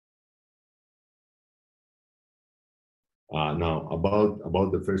Now,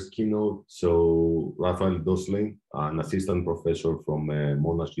 about the first keynote, so Rafael Dowsley, an assistant professor from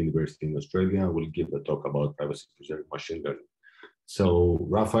Monash University in Australia, will give a talk about privacy-preserving machine learning. So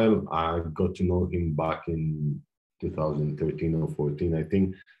Rafael, I got to know him back in 2013 or 14, I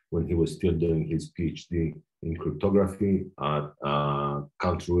think, when he was still doing his PhD in cryptography at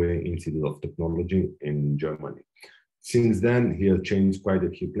Karlsruhe Institute of Technology in Germany. Since then, he has changed quite a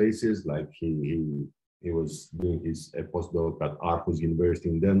few places, like he was doing his postdoc at Aarhus University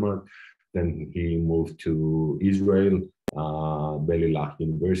in Denmark. Then he moved to Israel, Belilach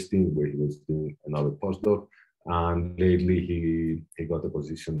University, where he was doing another postdoc. And lately, he got a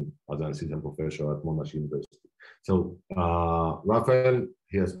position as an assistant professor at Monash University. So Rafael,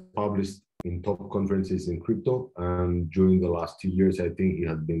 he has published in top conferences in crypto. And during the last 2 years, I think he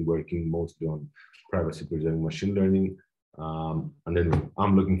has been working mostly on privacy-preserving machine learning. And then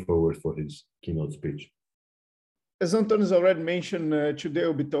I'm looking forward for his keynote speech. As Antonio has already mentioned, today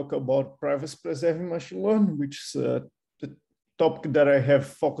we'll be talking about privacy-preserving machine learning, which is the topic that I have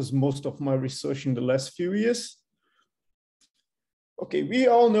focused most of my research in the last few years. Okay, we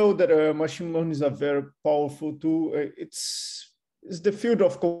all know that machine learning is a very powerful tool. It's the field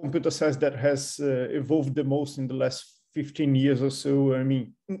of computer science that has evolved the most in the last 15 years or so, I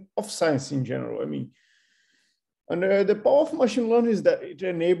mean, of science in general, I mean. And the power of machine learning is that it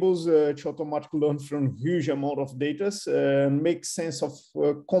enables to automatically learn from huge amount of data and make sense of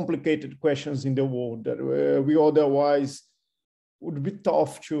complicated questions in the world that we otherwise would be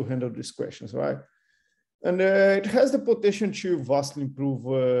tough to handle these questions, right? And it has the potential to vastly improve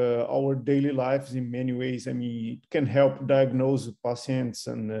our daily lives in many ways. I mean, it can help diagnose patients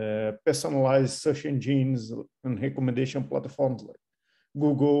and personalize search engines and recommendation platforms like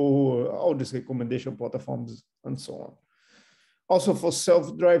Google, all these recommendation platforms, and so on. Also for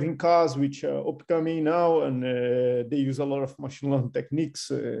self-driving cars, which are upcoming now, and they use a lot of machine learning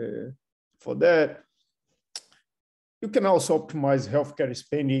techniques for that. You can also optimize healthcare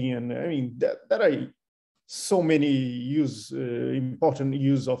spending, and I mean, that are so many important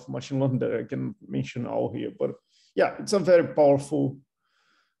use of machine learning that I can mention all here. But yeah, it's a very powerful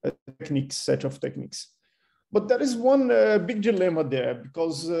set of techniques. But there is one big dilemma there,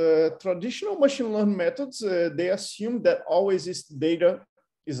 because traditional machine learning methods, they assume that always this data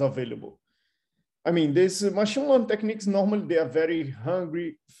is available. I mean, these machine learning techniques, normally they are very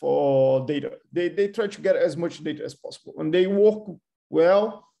hungry for data. They try to get as much data as possible, and they work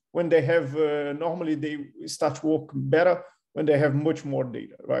well when they have, normally they start to work better when they have much more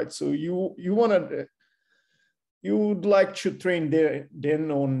data, right? So you would like to train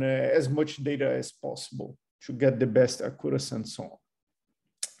them on as much data as possible to get the best accuracy and so on.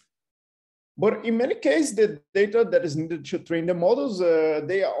 But in many cases, the data that is needed to train the models,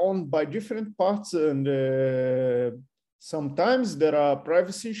 they are owned by different parts, and sometimes there are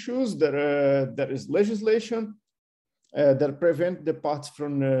privacy issues, there is legislation that prevent the parts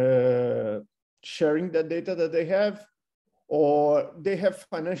from sharing the data that they have, or they have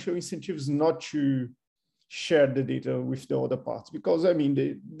financial incentives not to share the data with the other parts, because I mean,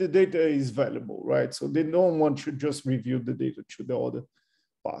 the data is valuable, right? So they don't want to just reveal the data to the other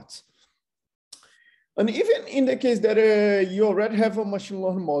parts. And even in the case that you already have a machine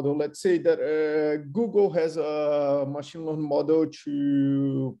learning model, let's say that Google has a machine learning model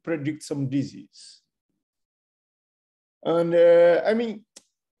to predict some disease. And I mean,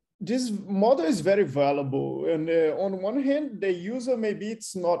 this model is very valuable. And on one hand, the user, maybe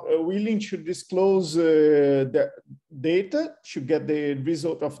it's not willing to disclose the data to get the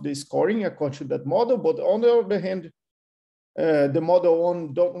result of the scoring according to that model. But on the other hand, the model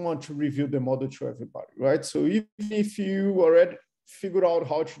don't want to reveal the model to everybody, right? So even if you already figure out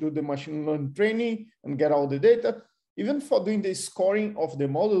how to do the machine learning training and get all the data, even for doing the scoring of the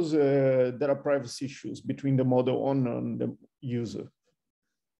models, there are privacy issues between the model and the user.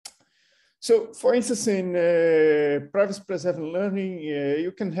 So for instance, in privacy-preserving learning,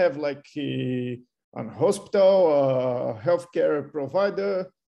 you can have like a hospital, a healthcare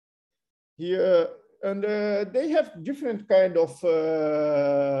provider here, and they have different kind of,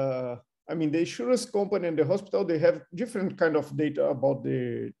 I mean, the insurance company and the hospital, they have different kind of data about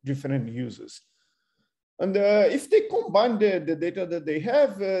the different users. And if they combine the data that they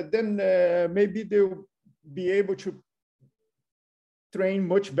have, then maybe they'll be able to train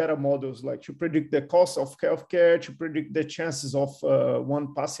much better models, like to predict the cost of healthcare, to predict the chances of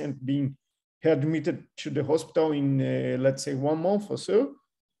one patient being admitted to the hospital in, let's say, 1 month or so.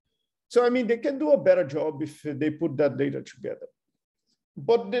 So, I mean, they can do a better job if they put that data together.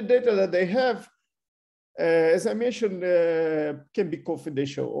 But the data that they have, as I mentioned, can be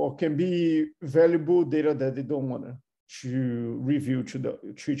confidential or can be valuable data that they don't want to to review to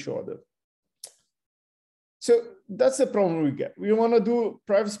each other. So that's the problem we get. We want to do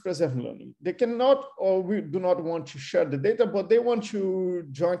privacy-preserved learning. They cannot, or we do not want to share the data, but they want to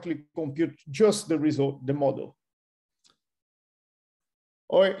jointly compute just the result, the model.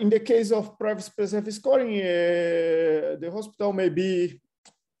 Or in the case of privacy-preserved scoring, the hospital maybe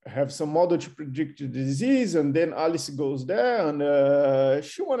have some model to predict the disease, and then Alice goes there, and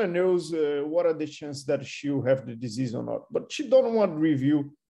she want to know what are the chances that she'll have the disease or not. But she don't want to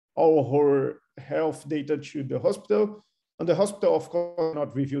review all her health data to the hospital, and the hospital, of course,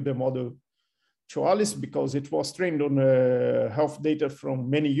 not review the model to Alice because it was trained on health data from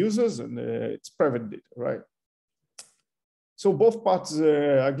many users, and it's private data, right? So both parts,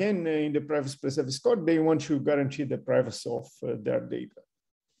 again, in the privacy-preserved score, they want to guarantee the privacy of their data.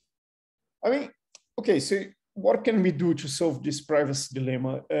 I mean, okay, so what can we do to solve this privacy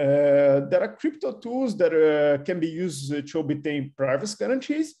dilemma? There are crypto tools that can be used to obtain privacy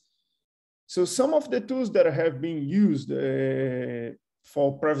guarantees. So some of the tools that have been used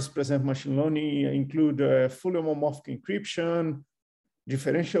for privacy-preserved machine learning include full homomorphic encryption,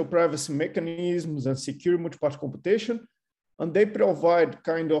 differential privacy mechanisms, and secure multi-party computation. And they provide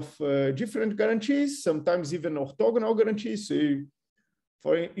kind of different guarantees, sometimes even orthogonal guarantees. So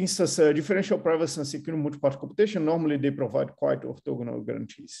for instance, differential privacy and secure multi-party computation, normally they provide quite orthogonal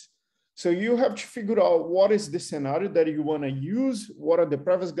guarantees. So you have to figure out what is the scenario that you want to use, what are the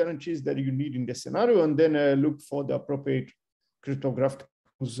privacy guarantees that you need in the scenario, and then look for the appropriate cryptographic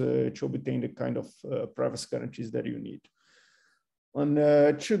tools to obtain the kind of privacy guarantees that you need. And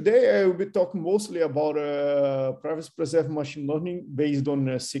today I will be talking mostly about privacy-preserved machine learning based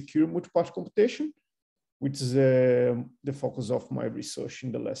on secure multi-party computation, which is the focus of my research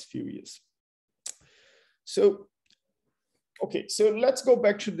in the last few years. So, okay, so let's go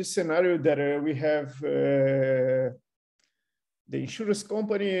back to the scenario that we have the insurance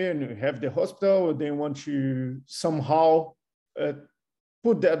company and we have the hospital. They want to somehow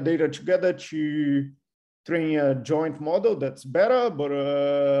put that data together to train a joint model that's better, but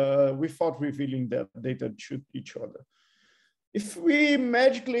without revealing that data to each other. If we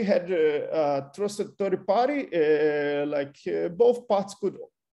magically had a trusted third party, both parts could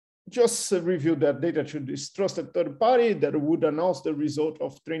just reveal that data to this trusted third party that would announce the result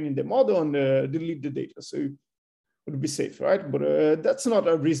of training the model and delete the data. So it would be safe, right? But that's not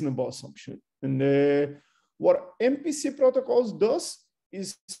a reasonable assumption. And what MPC protocols does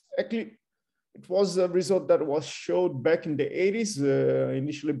is actually, it was a result that was showed back in the 80s,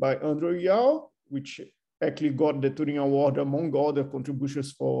 initially by Andrew Yao, which actually got the Turing Award among other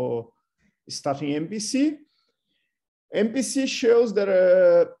contributions for starting MPC. MPC shows that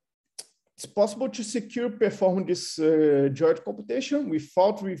it's possible to secure perform this joint computation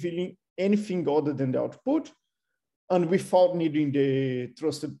without revealing anything other than the output and without needing the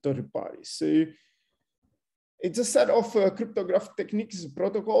trusted third parties. So it's a set of cryptographic techniques,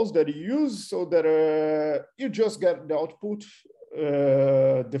 protocols that you use so that you just get the output,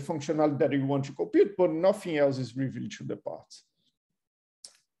 the functionality that you want to compute, but nothing else is revealed to the parts.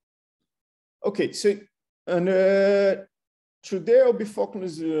 Okay, so and today I'll be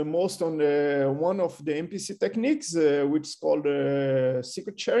focusing most on one of the MPC techniques, which is called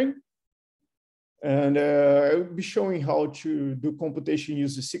secret sharing. And I'll be showing how to do computation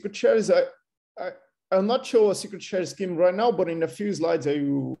using secret shares. I'll not show a secret share scheme right now, but in a few slides, I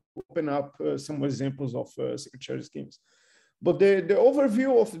will open up some examples of secret share schemes. But the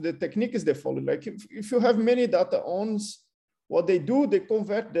overview of the technique is the following. Like if you have many data owns, what they do, they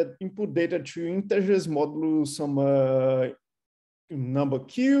convert that input data to integers modulo some number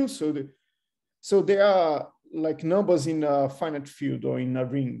q. So they are like numbers in a finite field or in a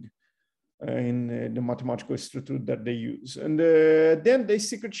ring. In the mathematical structure that they use. And then they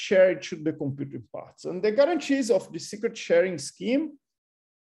secret share it to the computing parts. And the guarantees of the secret sharing scheme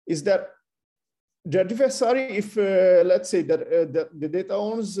is that the adversary, if let's say that the data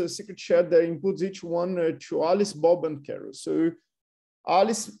owners secret share their inputs, each one to Alice, Bob, and Carol. So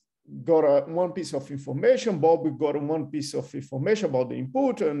Alice got one piece of information, Bob got one piece of information about the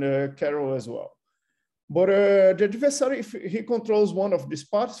input, and Carol as well. But the adversary, if he controls one of these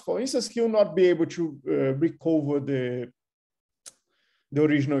parts, for instance, he will not be able to recover the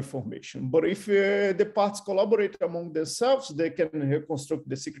original information. But if the parts collaborate among themselves, they can reconstruct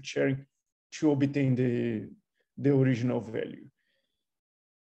the secret sharing to obtain the original value.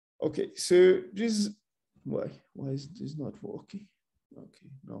 Okay, so this, why is this not working? Okay,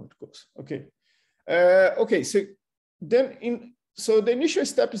 now it goes. Okay, okay, so then so the initial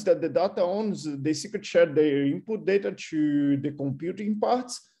step is that the data owns, they secret share their input data to the computing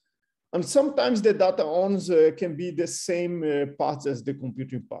parts. And sometimes the data owns can be the same parts as the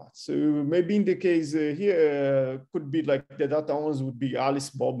computing parts. So maybe in the case here, could be like the data owns would be Alice,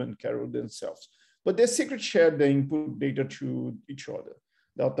 Bob, and Carol themselves. But they secret share the input data to each other,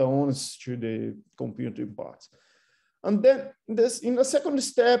 data owns to the computing parts. And then in the second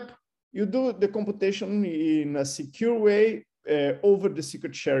step, you do the computation in a secure way over the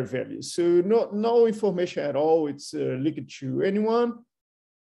secret share value. So no information at all, it's leaked to anyone.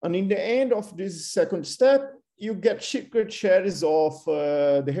 And in the end of this second step, you get secret shares of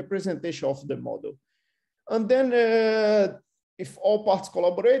the representation of the model. And then if all parts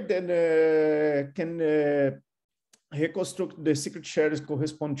collaborate, then can reconstruct the secret shares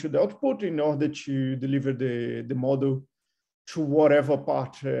correspond to the output in order to deliver the model to whatever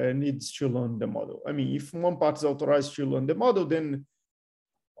part needs to learn the model. I mean, if one part is authorized to learn the model, then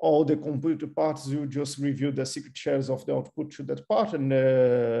all the computer parts will just review the secret shares of the output to that part, and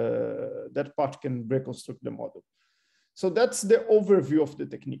that part can reconstruct the model. So that's the overview of the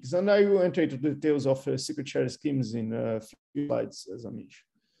techniques. And I will enter into the details of secret share schemes in a few slides, as I mentioned.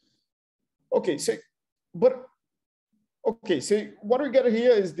 Okay, so what we get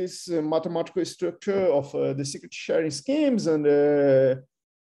here is this mathematical structure of the secret sharing schemes. And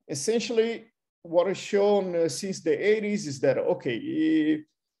essentially what is shown since the 80s is that, okay,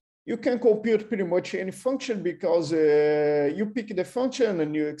 you can compute pretty much any function because you pick the function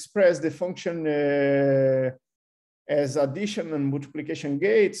and you express the function as addition and multiplication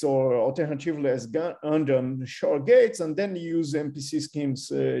gates, or alternatively as AND and SHOR gates, and then you use MPC schemes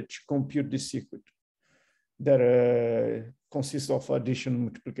to compute the circuit that consists of addition,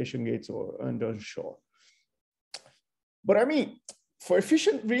 multiplication gates, or AND and SHOR. But I mean, for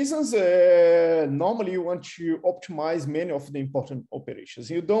efficient reasons, normally you want to optimize many of the important operations.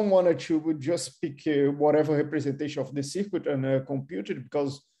 You don't want to just pick whatever representation of the circuit and compute it,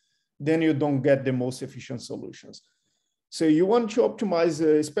 because then you don't get the most efficient solutions. So you want to optimize,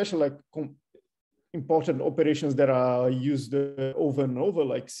 especially like important operations that are used over and over,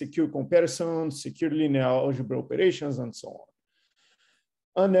 like secure comparison, secure linear algebra operations, and so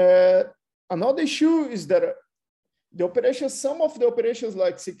on. And another issue is that the operations, some of the operations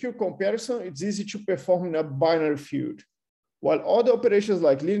like secure comparison, it's easy to perform in a binary field, while other operations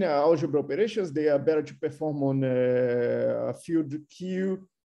like linear algebra operations, they are better to perform on a field Q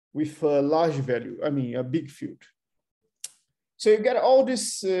with a large value, I mean, a big field. So you get all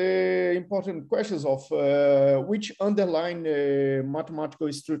these important questions of which underlying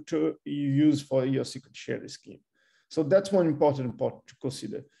mathematical structure you use for your secret share scheme. So that's one important part to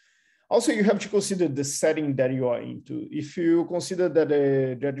consider. Also, you have to consider the setting that you are into. If you consider that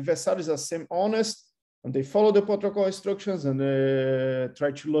the adversaries are semi-honest and they follow the protocol instructions and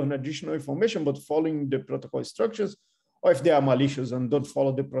try to learn additional information, but following the protocol instructions, or if they are malicious and don't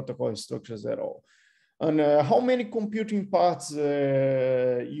follow the protocol instructions at all. And how many computing parts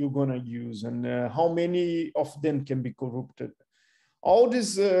you're gonna use, and how many of them can be corrupted. All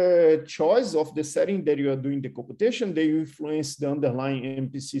this choice of the setting that you are doing the computation, they influence the underlying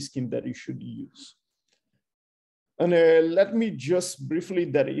MPC scheme that you should use. And let me just briefly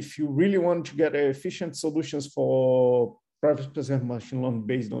that if you really want to get efficient solutions for private specific machine learning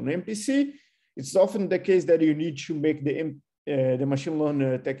based on MPC, it's often the case that you need to make the machine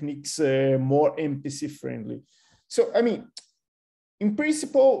learning techniques more MPC friendly. So, I mean, in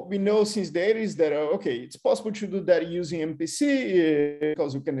principle, we know since the 80s that, okay, it's possible to do that using MPC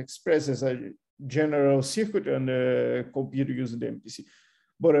because you can express as a general circuit and compute using the MPC.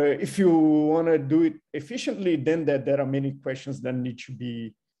 But if you want to do it efficiently, then there are many questions that need to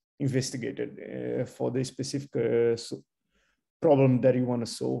be investigated for the specific problem that you want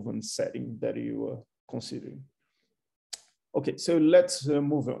to solve and setting that you are considering. Okay, so let's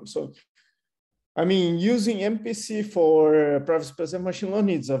move on. So, I mean, using MPC for private specific machine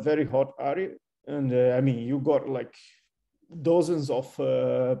learning is a very hot area. And I mean, you got like dozens of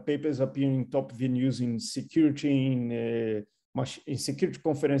papers appearing top VN using security in security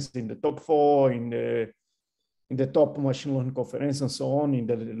conferences in the top 4, in the top machine learning conference and so on in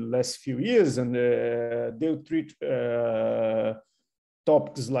the last few years. And they'll treat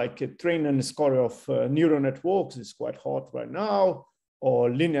topics like train and score of neural networks is quite hot right now,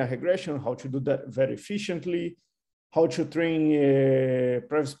 or linear regression, how to do that very efficiently, how to train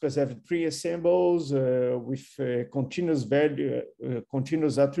private specific tree assembles with continuous value,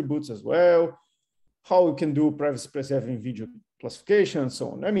 continuous attributes as well, how you can do private specific video classification and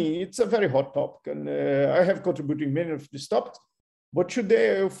so on. I mean, it's a very hot topic, and I have contributed in many of these topics, but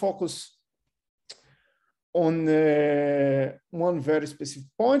today I will focus on one very specific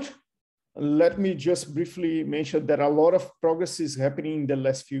point, Let me just briefly mention that a lot of progress is happening in the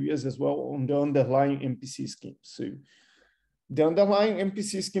last few years as well on the underlying MPC schemes. So the underlying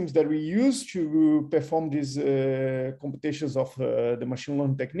MPC schemes that we use to perform these computations of the machine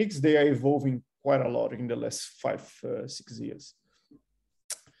learning techniques, they are evolving quite a lot in the last 5-6 years.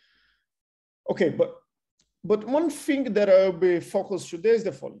 Okay, but one thing that I'll be focused today is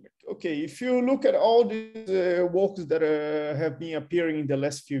the following. Okay, if you look at all these works that have been appearing in the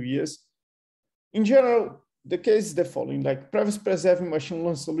last few years, in general, the case is the following, like privacy-preserving machine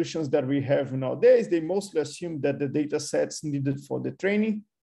learning solutions that we have nowadays, they mostly assume that the data sets needed for the training,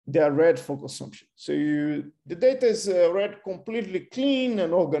 they are read for consumption. So the data is read completely clean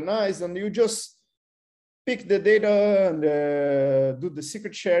and organized, and you just pick the data and do the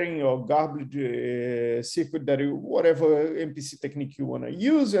secret sharing or garbage secret that whatever MPC technique you want to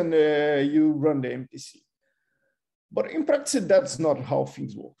use, and you run the MPC. But in practice, that's not how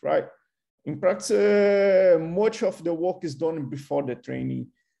things work, right? In practice, much of the work is done before the training.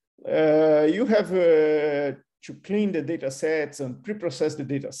 You have to clean the data sets and pre-process the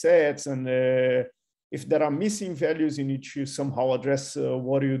data sets. And if there are missing values, you need to somehow address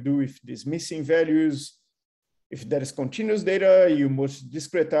what do you do with these missing values. If there is continuous data, you must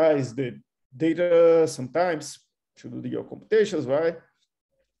discretize the data sometimes to do your computations, right?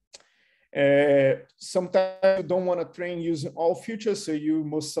 Sometimes you don't want to train using all features, so you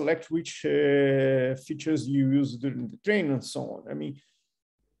must select which features you use during the training and so on.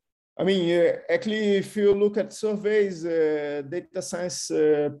 I mean, actually, if you look at surveys, data science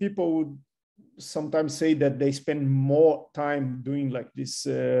people would sometimes say that they spend more time doing like this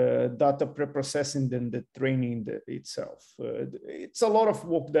data pre-processing than the training itself. It's a lot of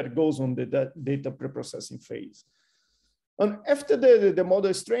work that goes on the data pre-processing phase. And after the model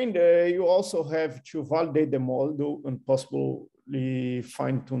is trained, you also have to validate the model and possibly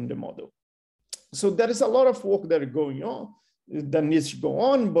fine-tune the model. So there is a lot of work that is going on, that needs to go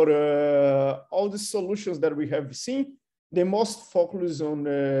on, but all the solutions that we have seen, they must focus on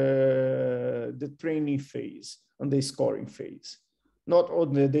the training phase and the scoring phase, not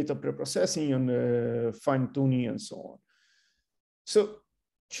on the data pre-processing and fine-tuning and so on. So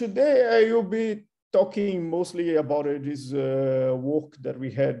today I will be talking mostly about this work that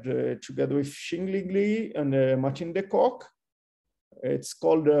we had together with Xingling Li and Martin de Kock. It's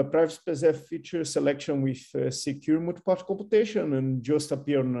called Privacy-Preserved Feature Selection with Secure Multi-Part Computation, and just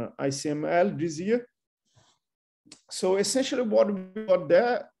appeared on ICML this year. So essentially what we got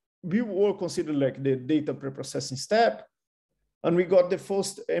there, we were considered like the data pre-processing step. And we got the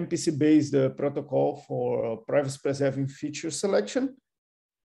first MPC-based protocol for privacy-preserving feature selection,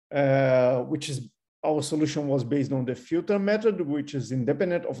 which is our solution was based on the filter method, which is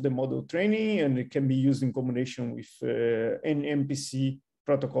independent of the model training, and it can be used in combination with an MPC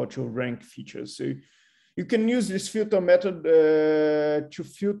protocol to rank features. So you can use this filter method to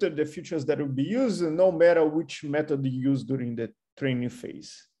filter the features that will be used, no matter which method you use during the training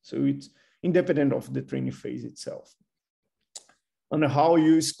phase. So it's independent of the training phase itself. And how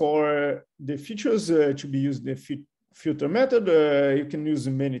you score the features to be used in the filter method, you can use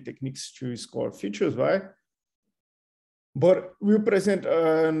many techniques to score features, right? But we'll present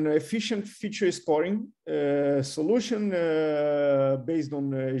an efficient feature scoring solution based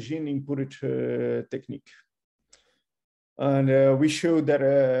on gene input technique. And we show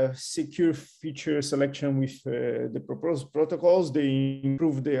that secure feature selection with the proposed protocols, they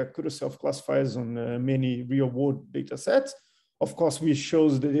improve the accuracy of classifiers on many real-world data sets. Of course, we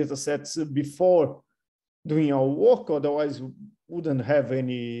shows the data sets before doing our work, otherwise wouldn't have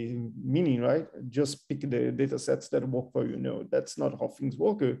any meaning, right? Just pick the data sets that work for you. That's not how things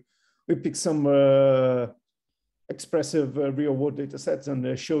work. We pick some expressive real-world data sets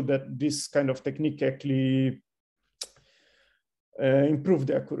and show that this kind of technique actually improve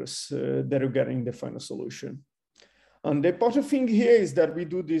the accuracy that you get in the final solution. And the important thing here is that we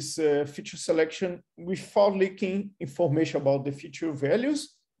do this feature selection without leaking information about the feature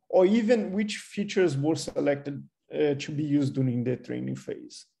values, or even which features were selected to be used during the training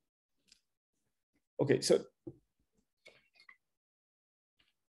phase. Okay, so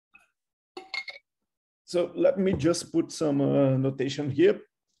let me just put some notation here.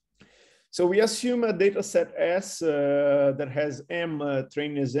 So we assume a data set S that has M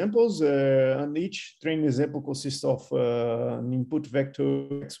training examples, and each training example consists of an input vector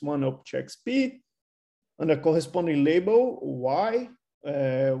x1 up to xp, and a corresponding label Y,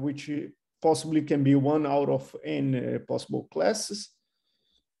 which possibly can be one out of n possible classes.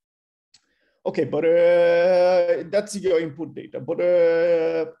 Okay, but that's your input data. But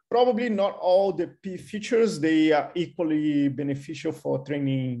probably not all the P features, they are equally beneficial for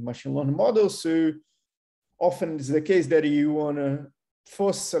training machine learning models. So often it's the case that you want to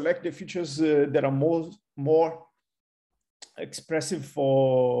first select the features that are more expressive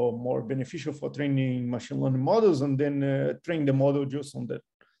for, more beneficial for training machine learning models, and then train the model just on that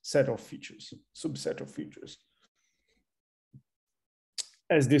set of features, subset of features,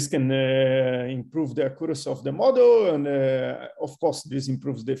 as this can improve the accuracy of the model. And of course, this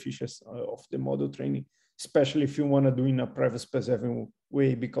improves the efficiency of the model training, especially if you want to do in a privacy preserving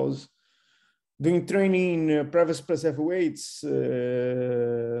way, because doing training in a privacy preserving way, it's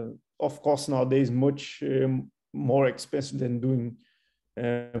of course nowadays much more expensive than doing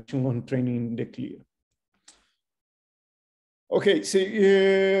machine learning training in the clear. Okay, so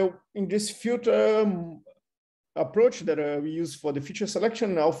in this filter approach that we use for the feature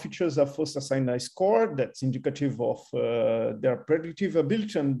selection, our features are first assigned a score that's indicative of their predictive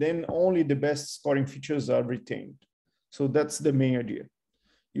ability, and then only the best scoring features are retained. So that's the main idea.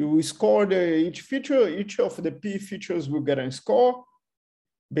 You score each feature, each of the P features will get a score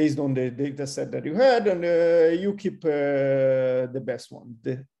based on the data set that you had, and you keep the best one,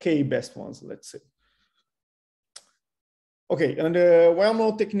 the K best ones, let's say. Okay, and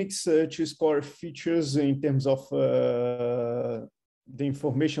well-known techniques to score features in terms of the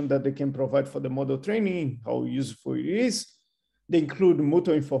information that they can provide for the model training, how useful it is. They include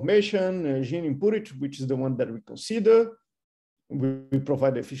mutual information, gene input, which is the one that we consider. We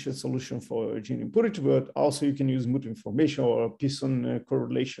provide an efficient solution for gene input, but also you can use mutual information or Pearson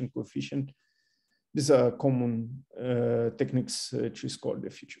correlation coefficient. These are common techniques to score the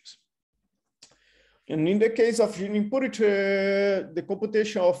features. And in the case of gene input, the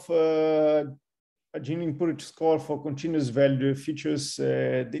computation of a gene input score for continuous value features,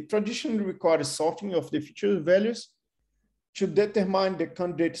 they traditionally require sorting of the feature values to determine the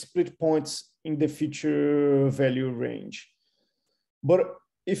candidate split points in the feature value range. But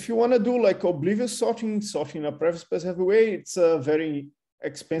if you want to do like oblivious sorting in a privacy preserving way, it's a very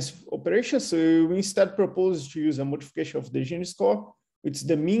expensive operation. So we instead propose to use a modification of the gene score, which is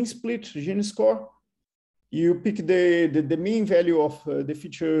the mean split gene score. You pick the mean value of the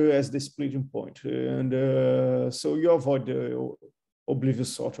feature as the splitting point. And so you avoid the oblivious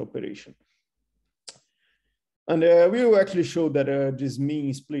sort operation. And we will actually show that this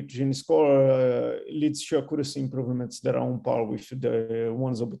mean split gene score leads to accuracy improvements that are on par with the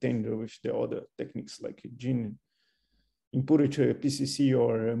ones obtained with the other techniques like gene input, PCC,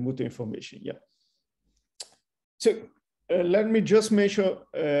 or mutual information. Yeah. So let me just mention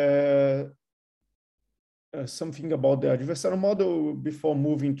something about the adversarial model before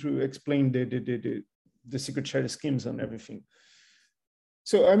moving to explain the secret sharing schemes and everything.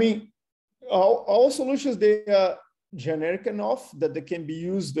 So, I mean, our solutions, they are generic enough that they can be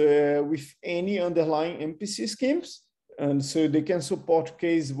used with any underlying MPC schemes. And so they can support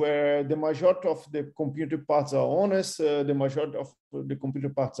cases where the majority of the computed parts are honest, the majority of the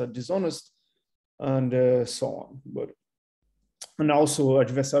computed parts are dishonest, and so on. And also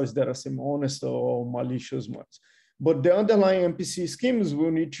adversaries that are semi-honest or malicious ones. But the underlying MPC schemes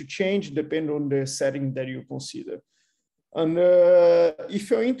will need to change depending on the setting that you consider. And if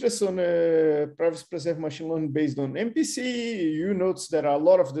you're interested in privacy preserved machine learning based on MPC, you notice that a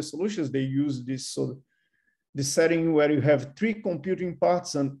lot of the solutions, they use this, so the setting where you have 3 computing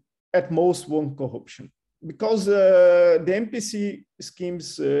parts and at most 1 corruption. Because the MPC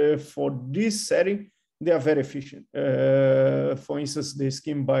schemes for this setting, they are very efficient. For instance, the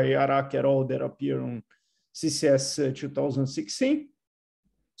scheme by Arak et al. That appear on CCS 2016.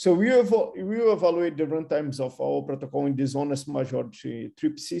 So we will evaluate the runtimes of our protocol in dishonest majority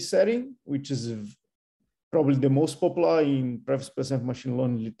 3PC setting, which is probably the most popular in privacy preserved machine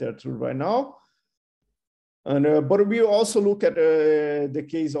learning literature right now. And but we will also look at the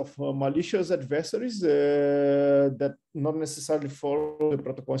case of malicious adversaries that not necessarily follow the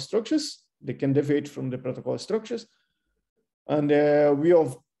protocol structures. They can deviate from the protocol structures. And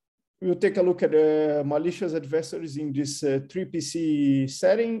we'll take a look at malicious adversaries in this 3PC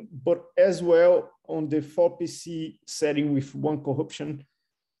setting, but as well on the 4PC setting with 1 corruption,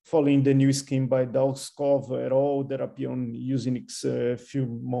 following the new scheme by Dowsley et al. That appeared on Usenix a few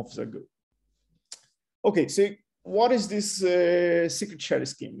months ago. Okay, so what is this secret share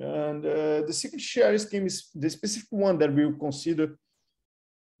scheme? And the secret share scheme is the specific one that we will consider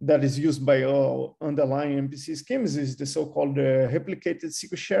that is used by our underlying MPC schemes is the so-called replicated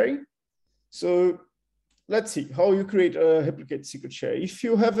secret sharing. So let's see how you create a replicated secret share. If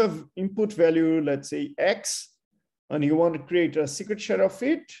you have an input value, let's say X, and you want to create a secret share of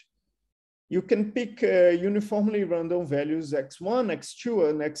it, you can pick uniformly random values x1, x2,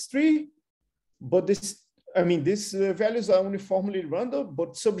 and x3, but these values are uniformly random,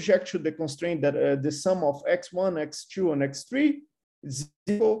 but subject to the constraint that the sum of x1, x2, and x3 is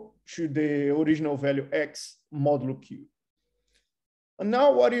equal to the original value x modulo q. And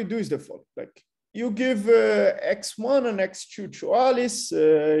now what you do is the following: like you give x1 and x2 to Alice,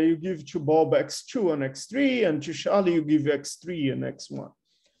 you give to Bob x2 and x3, and to Charlie you give x3 and x1.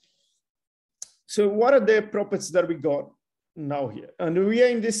 So what are the properties that we got now here? And we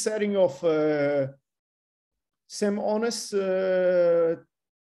are in this setting of semi-honest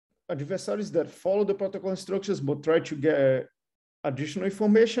adversaries that follow the protocol instructions but try to get additional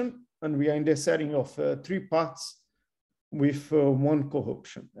information. And we are in the setting of 3 parts with 1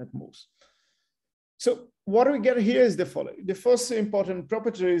 corruption at most. So what we get here is the following. The first important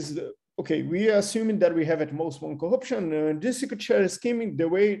property is, okay, we are assuming that we have at most 1 corruption. This secret share scheming, the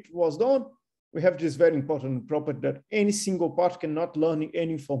way it was done, we have this very important property that any single part cannot learn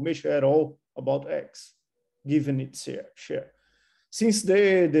any information at all about X, given its share. Since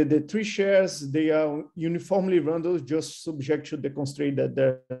the 3 shares, they are uniformly random, just subject to the constraint that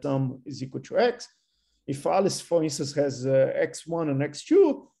their sum is equal to X. If Alice, for instance, has x1 and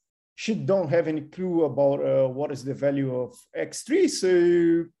x2, she don't have any clue about what is the value of x3,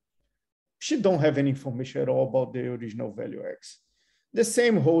 so she don't have any information at all about the original value x. The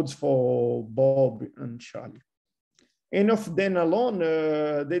same holds for Bob and Charlie. And of them alone,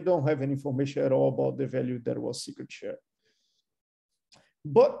 they don't have any information at all about the value that was secret share.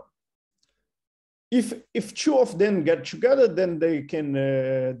 But if 2 of them get together, then they can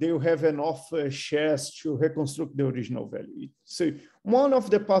they'll have enough shares to reconstruct the original value. So one of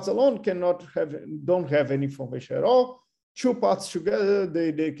the parts alone don't have any information at all. 2 parts together,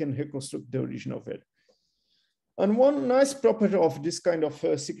 they can reconstruct the original value. And one nice property of this kind of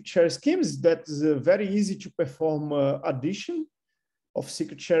secret share schemes is that it's very easy to perform addition of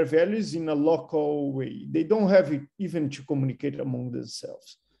secret share values in a local way. They don't have it even to communicate among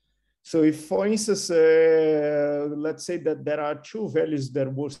themselves. So if, for instance, let's say that there are 2 values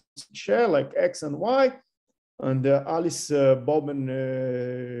that will share, like X and Y, and Alice, Bob,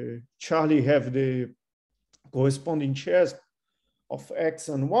 and Charlie have the corresponding shares of X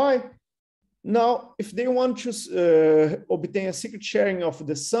and Y. Now, if they want to obtain a secret sharing of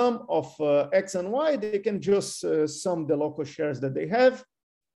the sum of X and Y, they can just sum the local shares that they have.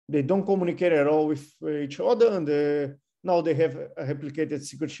 They don't communicate at all with each other, and now they have a replicated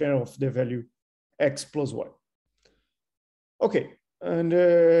secret share of the value X plus Y. Okay, and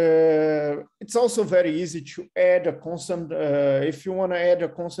it's also very easy to add a constant. If you want to add a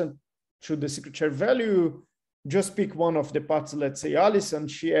constant to the secret share value, just pick one of the parts, let's say Alice, and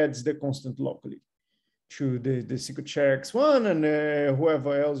she adds the constant locally to the secret share X1, and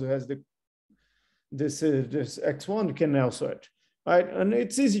whoever else has this X1 can also add, right? And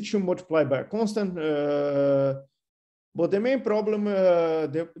it's easy to multiply by a constant, but the main problem,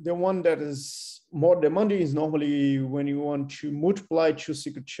 the one that is more demanding is normally when you want to multiply 2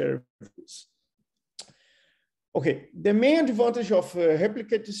 secret share values. Okay, the main advantage of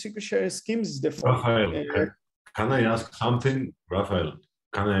replicated secret share schemes is the following. Rafael, can I ask something? Rafael,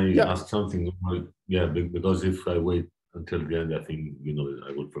 can I ask something? Yeah, because if I wait until the end, I think,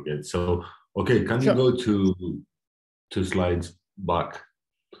 I will forget. So, okay, can you go to 2 slides back?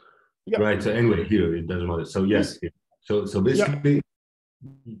 Yeah. Right, so anyway, here, it doesn't matter. So yes, here. So basically,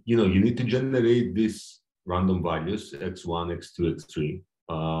 you need to generate these random values, x1, x2,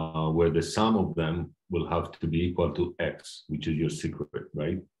 x3, where the sum of them will have to be equal to x, which is your secret,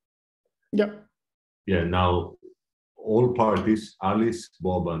 right? Yeah. Yeah, now all parties, Alice,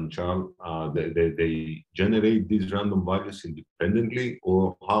 Bob, and Charles, they generate these random values independently,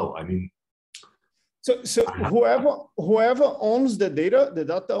 or how? I mean, so whoever owns the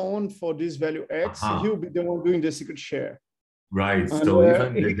data owned for this value X, he'll be the one doing the secret share. Right. And, so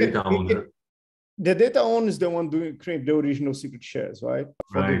even the data owner. The data owner is the one create the original secret shares, right?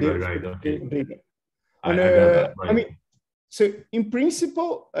 Right. Okay. Data. And, I got that. Right. I mean, so in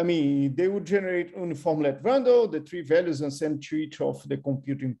principle, they would generate uniformly at random the 3 values and send to each of the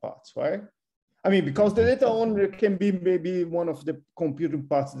computing parts, right? Because the data owner can be maybe one of the computing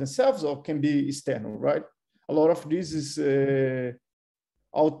parts themselves, or can be external, right? A lot of this is a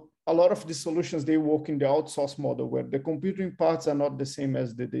lot of the solutions, they work in the outsource model where the computing parts are not the same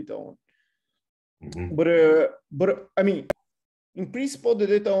as the data owner. Mm-hmm. But in principle, the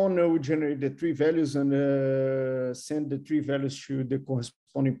data owner will generate the 3 values and send the 3 values to the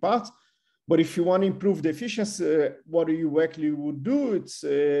corresponding parts. But if you want to improve the efficiency, what you actually would do, it's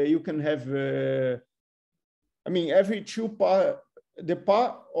you can have, every 2 parts, the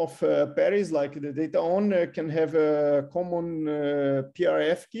part of Paris, like the data owner, can have a common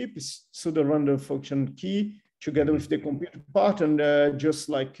PRF key, pseudo random function key, together with the computer part, and just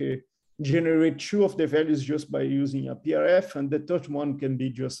like generate two of the values just by using a PRF, and the third one can be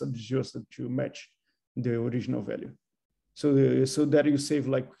just adjusted to match the original value. So, so that you save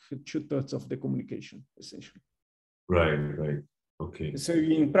like 2/3 of the communication, essentially. Right. Okay. So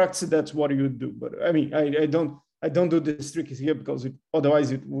in practice, that's what you do. But I mean, I don't do this trick here because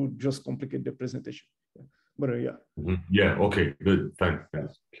otherwise it would just complicate the presentation. But yeah. Mm-hmm. Yeah. Okay. Good.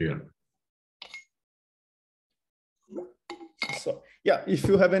 Thanks. Clear. So yeah, if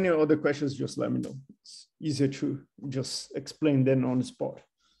you have any other questions, just let me know. It's easier to just explain them on the spot.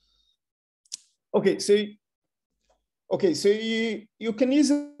 Okay, so you can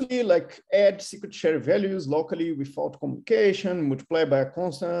easily like add secret share values locally without communication, multiply by a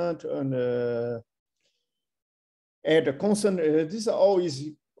constant, and add a constant. These are all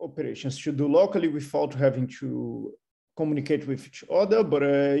easy operations to do locally without having to communicate with each other. But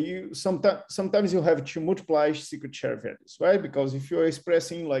sometimes you have to multiply secret share values, right? Because if you're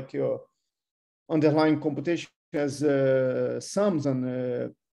expressing like your underlying computation as sums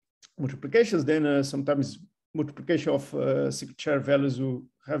and multiplications, then sometimes multiplication of secret share values will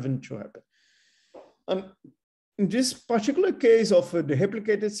have to happen. And in this particular case of the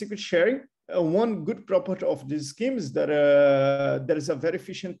replicated secret sharing, one good property of this scheme is that there is a very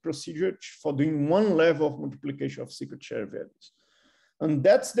efficient procedure for doing one level of multiplication of secret share values. And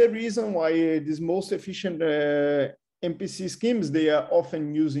that's the reason why these most efficient MPC schemes, they are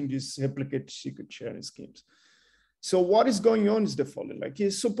often using these replicated secret sharing schemes. So what is going on is the following. Like,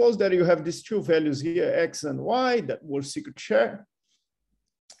 suppose that you have these two values here, X and Y, that were secret share.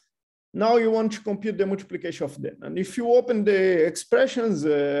 Now you want to compute the multiplication of them. And if you open the expressions,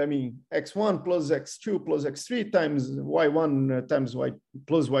 I mean, X1 plus X2 plus X3 times Y1 times Y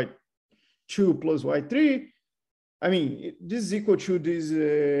plus Y2 plus Y3, I mean, this is equal to these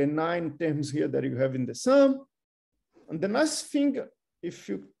 9 terms here that you have in the sum. And the nice thing, if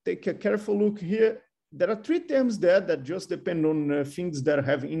you take a careful look here, there are 3 terms there that just depend on things that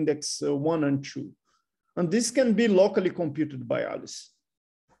have index 1 and 2. And this can be locally computed by Alice.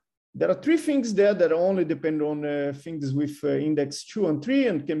 There are 3 things there that only depend on things with index 2 and 3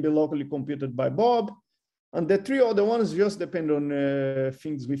 and can be locally computed by Bob. And the 3 other ones just depend on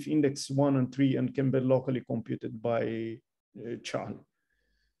things with index 1 and 3 and can be locally computed by Charlie.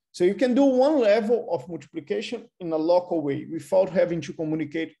 So you can do one level of multiplication in a local way without having to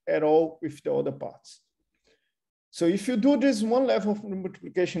communicate at all with the other parts. So if you do this one level of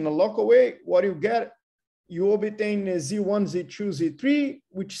multiplication in a local way, what you get, you obtain Z1, Z2, Z3,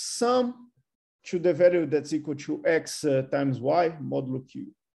 which sum to the value that's equal to X times Y modulo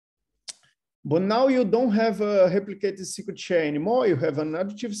Q. But now you don't have a replicated secret share anymore. You have an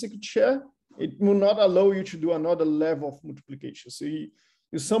additive secret share. It will not allow you to do another level of multiplication. So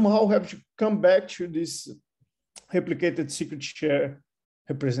you somehow have to come back to this replicated secret share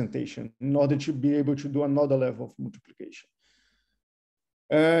representation in order to be able to do another level of multiplication.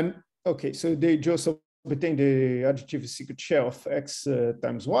 And okay, so they just obtain the additive secret share of X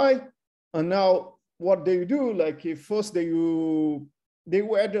times Y. And now what they do, like first they will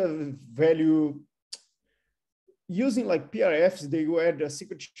add a value using like PRFs, they will add a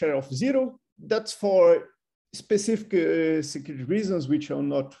secret share of 0. That's for specific secret reasons, which I'll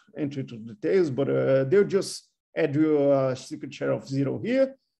not enter into details, but they'll just add you a secret share of 0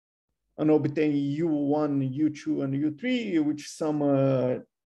 here and obtain U1, U2, and U3, which sum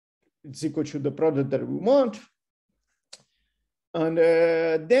is equal to the product that we want. And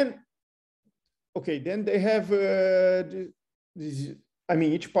then they have this, I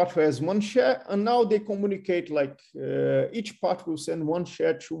mean, each part has one share, and now they communicate like each part will send one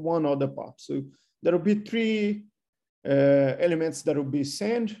share to one other part. So there will be 3 elements that will be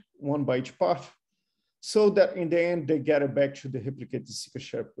sent, one by each part, so that in the end, they get it back to the replicated secret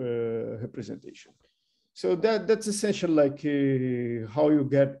share representation. So that's essentially like how you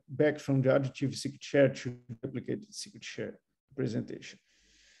get back from the additive secret share to replicated secret share representation.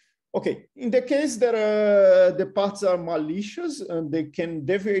 Okay, in the case that the parts are malicious and they can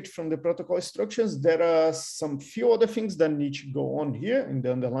deviate from the protocol instructions, there are some few other things that need to go on here in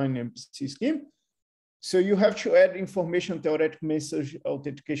the underlying MPC scheme. So you have to add information theoretic message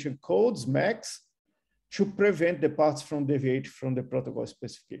authentication codes, MACs, to prevent the parts from deviate from the protocol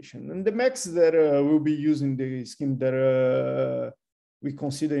specification. And the MACs that we'll be using the scheme that we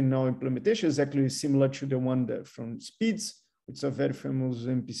consider in our implementation is actually similar to the one that from Speeds. It's a very famous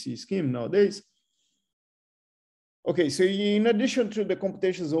MPC scheme nowadays. Okay, so in addition to the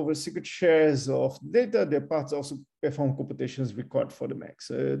computations over secret shares of data, the parts also perform computations required for the max.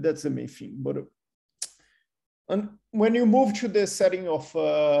 That's the main thing. But and when you move to the setting of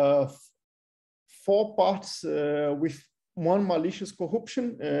 4 parts with one malicious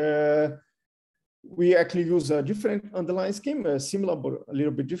corruption, we actually use a different underlying scheme, similar but a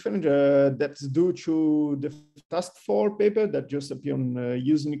little bit different. That's due to the task 4 paper that just appeared on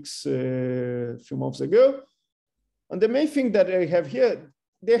Usenix a few months ago. And the main thing that I have here,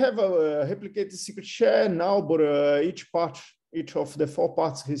 they have a replicated secret share now, but each of the 4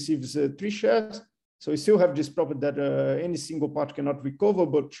 parts receives 3 shares. So we still have this property that any single part cannot recover,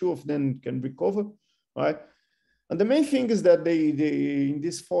 but 2 of them can recover, right? And the main thing is that they in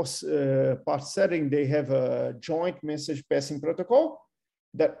this 4 part setting, they have a joint message passing protocol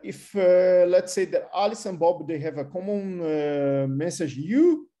that if, let's say that Alice and Bob, they have a common message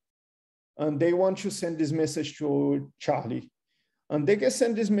U, and they want to send this message to Charlie. And they can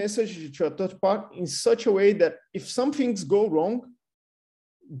send this message to a third part in such a way that if some things go wrong,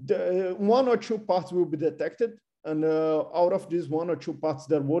 the 1 or 2 parts will be detected. And out of these 1 or 2 parts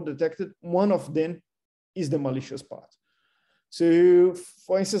that were detected, one of them is the malicious part. So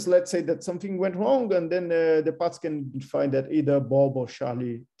for instance, let's say that something went wrong, and then the parts can find that either Bob or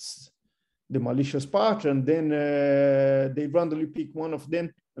Charlie is the malicious part, and then they randomly pick one of them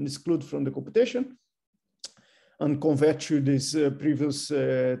and exclude from the computation and convert to this previous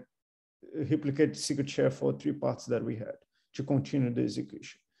replicated secret share for 3 parts that we had to continue the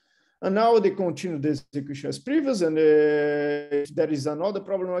execution. And now they continue the execution as previous, and if there is another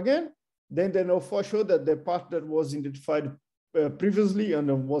problem again, then they know for sure that the part that was identified previously and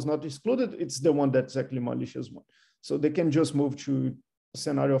was not excluded, it's the one that's actually malicious one. So they can just move to a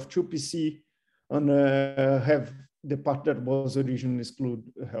scenario of 2 PC and have the part that was originally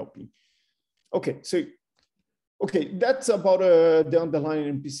excluded helping. Okay, so that's about the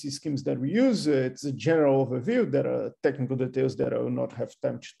underlying MPC schemes that we use. It's a general overview. There are technical details that I will not have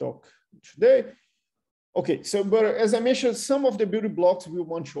time to talk today. Okay, so but as I mentioned, some of the building blocks we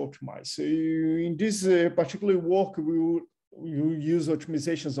want to optimize. So in this particular work, we will use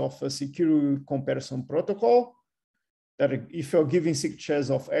optimizations of a secure comparison protocol. That if you're giving secret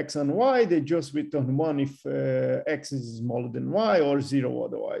shares of X and Y, they just return 1 if X is smaller than Y or 0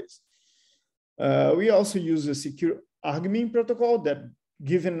 otherwise. We also use a secure arguing protocol that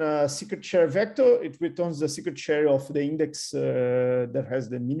given a secret share vector, it returns the secret share of the index that has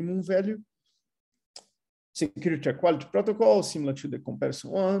the minimum value. Security equality protocol, similar to the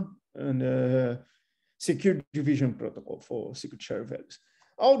comparison one, and secure division protocol for secret share values.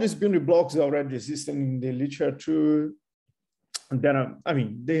 All these building blocks already exist in the literature. And then,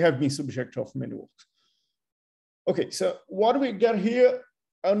 they have been subject of many works. Okay, so what we get here,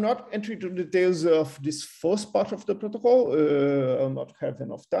 I'll not enter into details of this first part of the protocol. I'll not have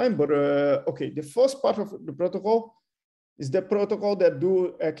enough time, but okay, the first part of the protocol is the protocol that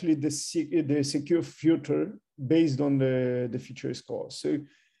do actually the secure filter based on the feature score. So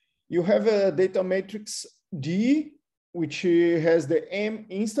you have a data matrix D, which has the M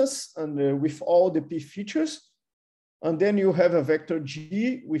instance and with all the P features. And then you have a vector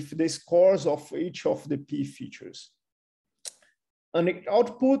G with the scores of each of the P features. And it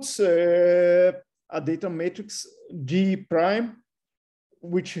outputs a data matrix D prime,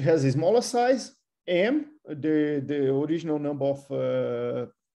 which has a smaller size, M, the original number of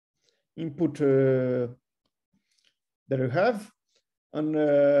input that you have. And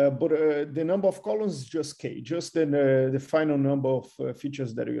but the number of columns is just K, just the final number of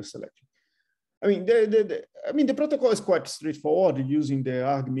features that you're selecting. The protocol is quite straightforward, using the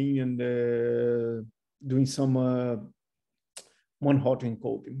argmin and doing some one-hot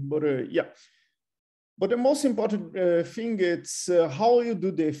encoding. But yeah, but the most important thing is how you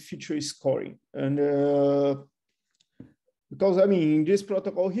do the feature scoring. And because in this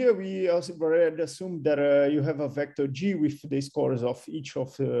protocol here, we also already assume that you have a vector G with the scores of each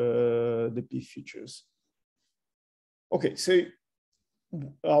of the P features. Okay, so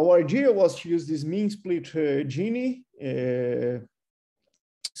our idea was to use this mean split Gini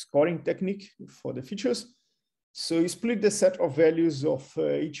scoring technique for the features. So you split the set of values of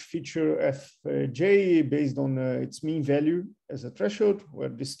each feature Fj based on its mean value as a threshold, where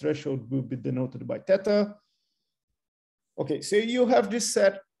this threshold will be denoted by theta. Okay, so you have this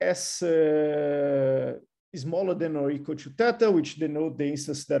set S smaller than or equal to theta, which denote the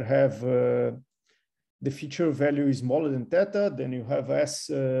instances that have the feature value is smaller than theta. Then you have S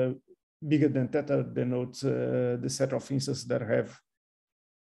bigger than theta denotes the set of instances that have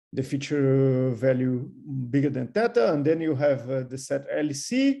the feature value bigger than theta. And then you have the set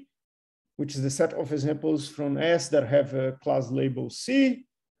LC, which is the set of examples from S that have a class label C.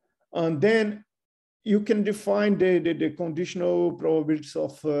 And then you can define the conditional probabilities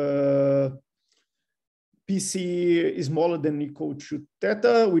of PC is smaller than or equal to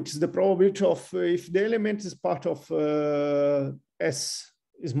theta, which is the probability of if the element is part of S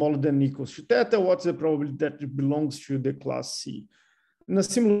is smaller than or equal to theta, what's the probability that it belongs to the class C? In a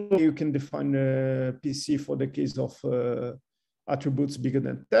similar way, you can define PC for the case of attributes bigger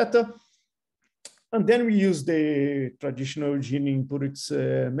than theta. And then we use the traditional Gini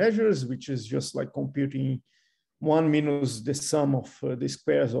implicit measures, which is just like computing 1 minus the sum of the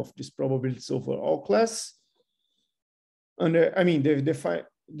squares of these probabilities over all class. And I mean, this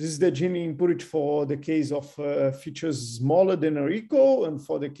is the Gini input for the case of features smaller than or equal, and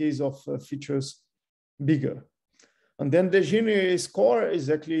for the case of features bigger. And then the Gini score is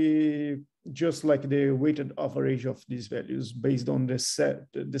actually just like the weighted average of these values based on the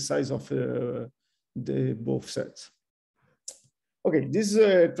size of the both sets. Okay, this is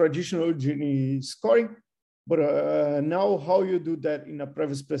a traditional Gini scoring, but now how you do that in a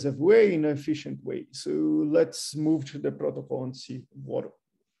privacy preserved way, in an efficient way. So let's move to the protocol and see what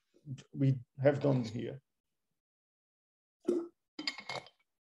we have done here.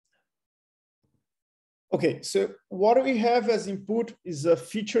 Okay, so what we have as input is a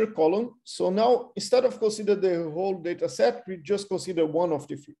feature column. So now instead of consider the whole data set, we just consider one of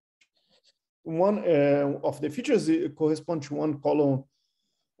the features. One of the features correspond to one column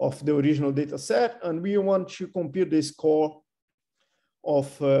of the original data set, and we want to compute the score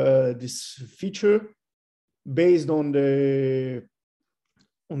of this feature based on the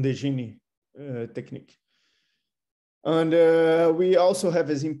Gini technique. And we also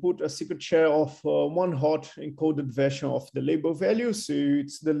have as input a secret share of one hot encoded version of the label value. So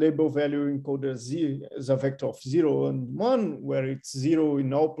it's the label value encoded as a vector of 0 and 1, where it's 0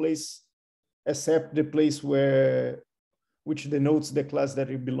 in all places except the place which denotes the class that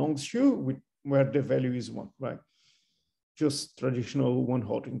it belongs to, where the value is 1, right? Just traditional one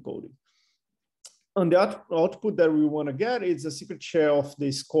hot encoding. And the output that we want to get is a secret share of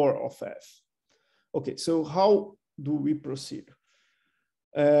the score of F. Okay, so how do we proceed?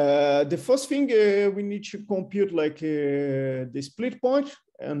 The first thing we need to compute like the split point.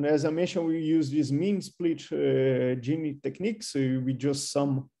 And as I mentioned, we use this mean split Gini technique. So we just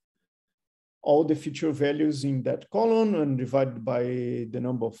sum all the feature values in that column and divide by the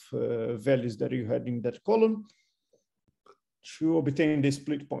number of values that you had in that column to obtain the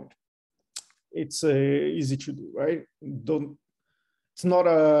split point. It's easy to do, right? It's not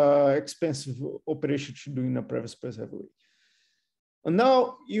an expensive operation to do in a privacy preserved way. And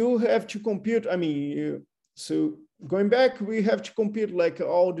now you have to compute, I mean, so going back, we have to compute like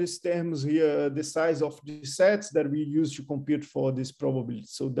all these terms here, the size of the sets that we use to compute for this probability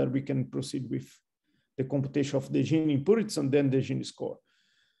so that we can proceed with the computation of the Gini inputs and then the Gini score.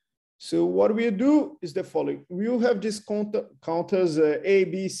 So what we do is the following. We will have these counters A,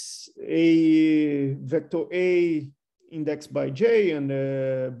 B, A, vector A indexed by J and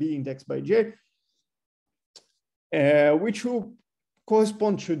B indexed by J, which will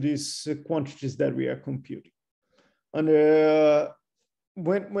correspond to these quantities that we are computing. And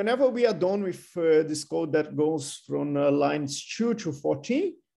whenever we are done with this code that goes from lines 2 to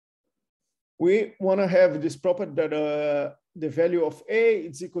 14, we want to have this property that the value of A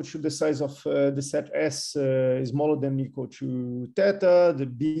is equal to the size of the set S is smaller than or equal to theta, the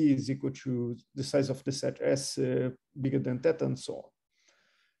B is equal to the size of the set S bigger than theta, and so on.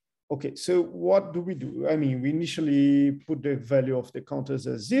 Okay, so what do we do? I mean, we initially put the value of the counters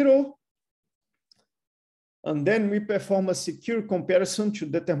as 0, and then we perform a secure comparison to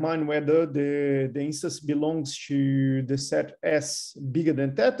determine whether the instance belongs to the set S bigger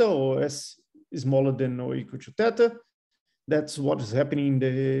than theta or S is smaller than or equal to theta. That's what is happening in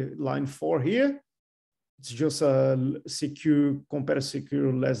the line 4 here. It's just a secure, compare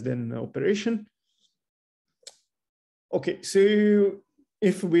secure less than operation. Okay, so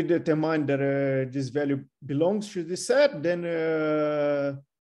if we determine that this value belongs to this set, then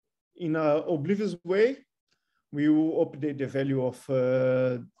in an oblivious way, we will update the value of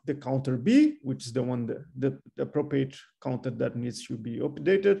the counter B, which is the one, the appropriate counter that needs to be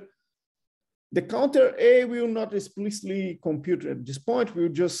updated. The counter A will not explicitly compute at this point. We'll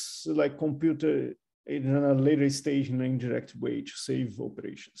just like compute it in a later stage in an indirect way to save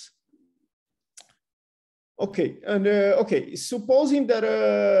operations. Okay, and okay, supposing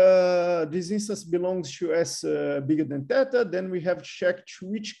that this instance belongs to S bigger than theta, then we have to check to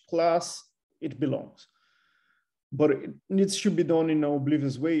which class it belongs. But it needs to be done in an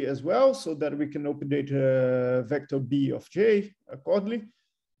oblivious way as well, so that we can update vector B of J accordingly.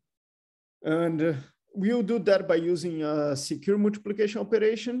 And we'll do that by using a secure multiplication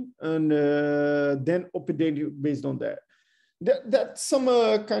operation and then update based on that. That's some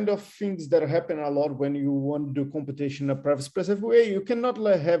kind of things that happen a lot when you want to do computation in a privacy-preserved way. You cannot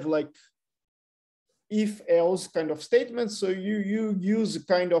have like if-else kind of statements. So you use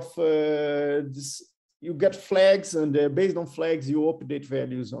kind of you get flags, and based on flags, you update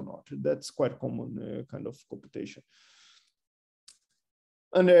values or not. That's quite common kind of computation.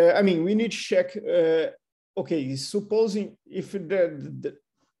 And I mean, we need to check, okay, supposing if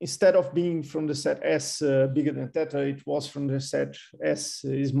instead of being from the set S bigger than theta, it was from the set S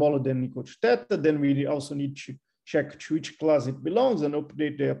is smaller than or equal to theta, then we also need to check to which class it belongs and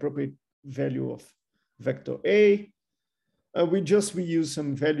update the appropriate value of vector A. We use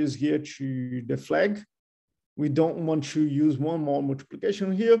some values here to the flag. We don't want to use one more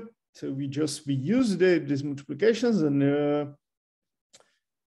multiplication here. So we use these multiplications and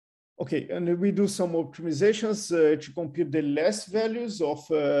okay, and we do some optimizations to compute the last values of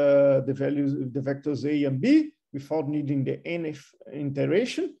the vectors A and B without needing the nth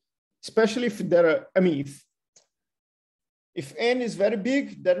iteration, especially if there are, I mean, if n is very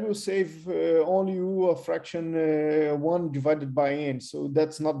big, that will save only you a fraction 1 divided by n. So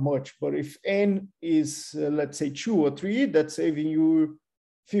that's not much. But if n is, let's say, 2 or 3, that's saving you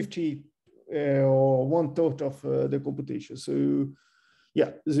 50 or 1/3 of the computation. So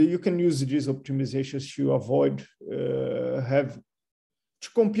yeah, so you can use these optimizations to avoid to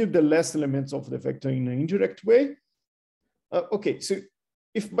compute the last elements of the vector in an indirect way. Okay, so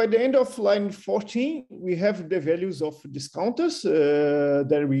if by the end of line 14, we have the values of discounters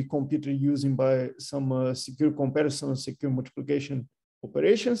that we computed using by some secure comparison, secure multiplication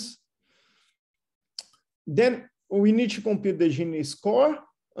operations, then we need to compute the Gini score,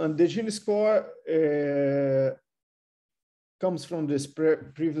 and the Gini score comes from this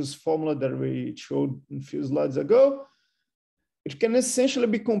previous formula that we showed a few slides ago. It can essentially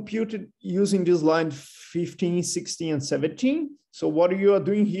be computed using this line 15, 16, and 17. So what you are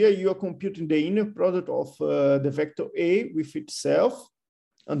doing here, you are computing the inner product of the vector A with itself,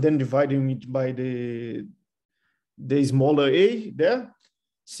 and then dividing it by the smaller a there.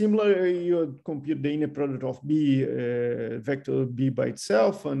 Similarly, you compute the inner product of B, vector B by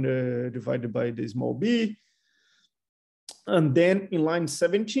itself, and divided by the small b. And then in line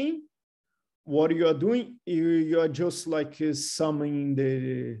 17, what you are doing, you are just like summing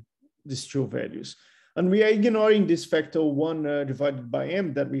these two values. And we are ignoring this factor 1 divided by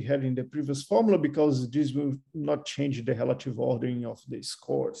m that we had in the previous formula, because this will not change the relative ordering of the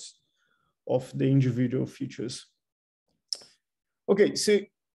scores of the individual features. Okay, so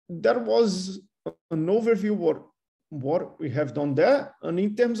that was an overview of what we have done there. And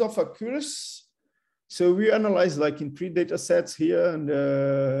in terms of accuracy, so we analyze like in 3 data sets here, and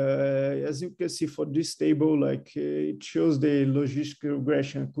as you can see for this table, like it shows the logistic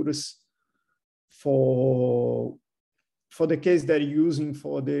regression accuracy for the case that you're using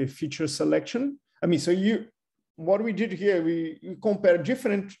for the feature selection. I mean, so what we did here, we compare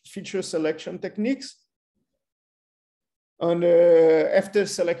different feature selection techniques. And after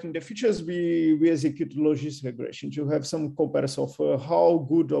selecting the features, we execute logistic regression to have some comparison of how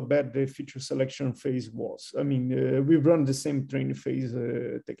good or bad the feature selection phase was. I mean, we run the same training phase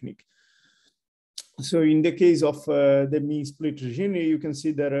technique. So in the case of the mean split Gini, you can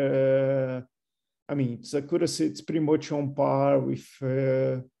see that, I mean, its accuracy, it's pretty much on par with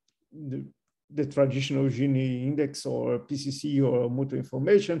the traditional Gini index or PCC or mutual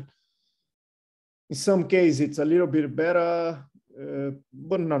information. In some cases, it's a little bit better,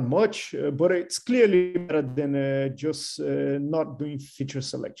 but not much. But it's clearly better than just not doing feature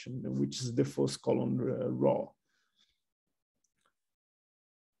selection, which is the first column raw.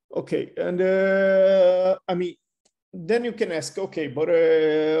 Okay, and I mean, then you can ask, okay, but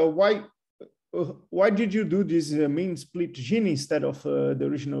why did you do this mean split Gini instead of the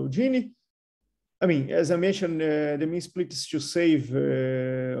original Gini? I mean, as I mentioned, the mean split is to save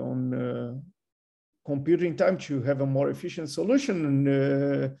on computing time to have a more efficient solution, and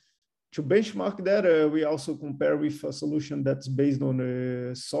to benchmark that, we also compare with a solution that's based on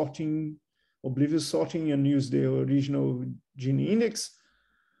sorting, oblivious sorting, and use the original Gini index.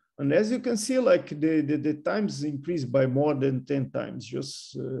 And as you can see, like the times increase by more than 10 times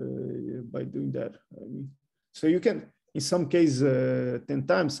just by doing that. I mean, so you can, in some cases, 10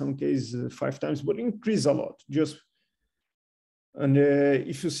 times, some cases 5 times, but increase a lot. Just, and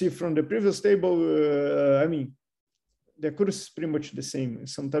if you see from the previous table, I mean, the accuracy is pretty much the same.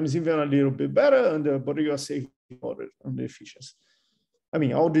 Sometimes even a little bit better, and but you are saving more on the efficiency. I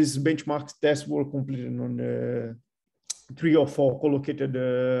mean, all these benchmark tests were completed on 3 or 4 collocated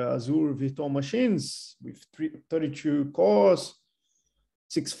Azure virtual machines with 32 cores,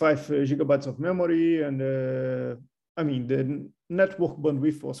 65 gigabytes of memory, and I mean, the network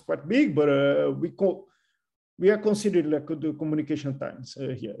bandwidth was quite big, but we are considered like the communication times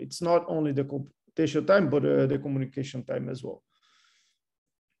here. It's not only the computation time, but the communication time as well.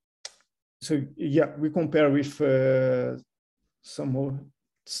 So yeah, we compare with some more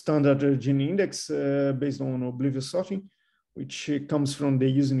standard gene index based on oblivious sorting, which comes from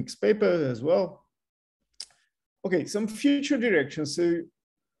the Unix paper as well. Okay, some future directions. So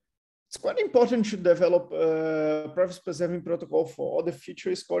it's quite important to develop privacy-preserving protocol for all the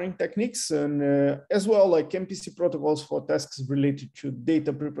feature scoring techniques, and as well like MPC protocols for tasks related to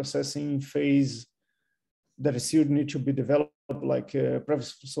data preprocessing phase that still need to be developed, like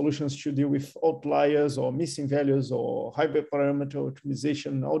privacy solutions to deal with outliers or missing values or hyperparameter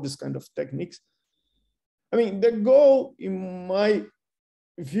optimization, all this kind of techniques. I mean, the goal, in my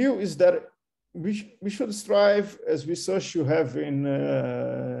view, is that we should strive as research to have in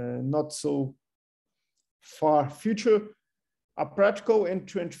not so far future a practical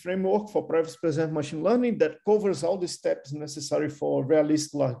end-to-end framework for privacy-preserving machine learning that covers all the steps necessary for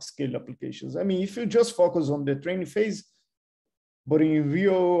realistic large-scale applications. I mean, if you just focus on the training phase, but in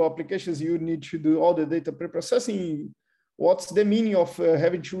real applications, you need to do all the data preprocessing. What's the meaning of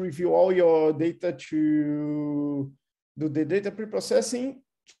having to review all your data to do the data preprocessing,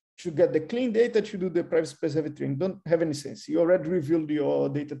 to get the clean data to do the privacy-preserving training? Don't have any sense. You already revealed your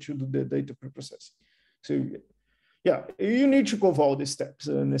data to do the data preprocessing. So yeah, you need to cover all the steps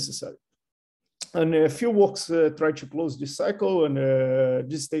necessary. And a few works try to close this cycle, and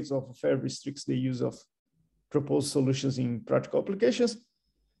this state of affair restricts the use of proposed solutions in practical applications.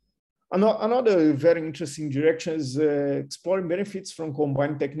 Another very interesting direction is exploring benefits from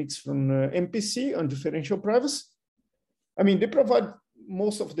combined techniques from MPC and differential privacy. I mean, they provide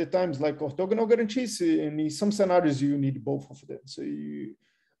most of the times like orthogonal guarantees, and in some scenarios you need both of them. So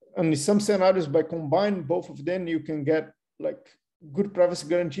and in some scenarios, by combining both of them, you can get like good privacy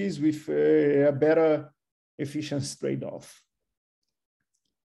guarantees with a better efficiency trade-off.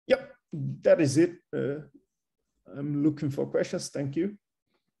 Yep, that is it. I'm looking for questions. Thank you.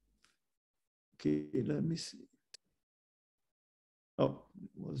 Okay, let me see. Oh,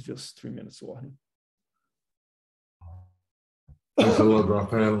 it was just 3 minutes warning. Thanks a lot,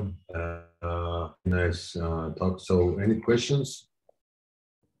 Rafael. Nice talk. So, any questions?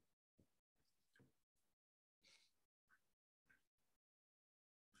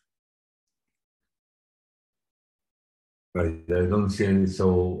 Right, I don't see any.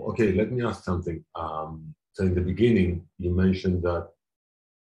 So, okay, let me ask something. So, in the beginning, you mentioned that,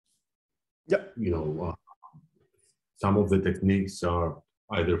 you know, some of the techniques are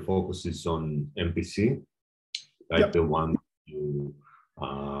either focuses on MPC, like the one you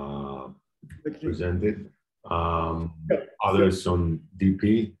presented, others on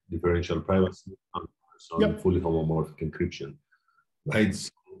DP, differential privacy, and others on fully homomorphic encryption. Right.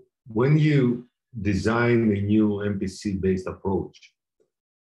 So when you design a new MPC-based approach,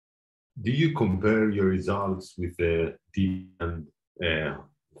 do you compare your results with the DP and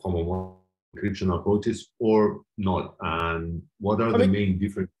homomorphic encryption approaches or not? And what are the main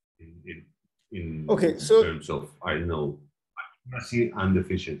differences in terms of, I don't know, accuracy and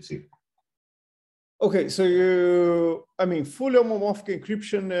efficiency? Okay, so I mean, fully homomorphic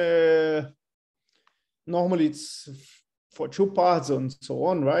encryption, normally it's for 2 parts and so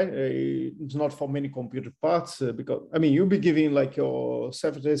on, right? It's not for many computer parts because, I mean, you'll be giving like your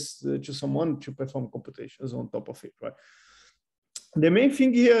services to someone to perform computations on top of it, right? The main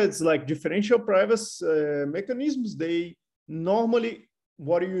thing here is like differential privacy mechanisms. They normally,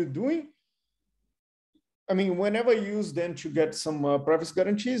 what are you doing? I mean, whenever you use them to get some privacy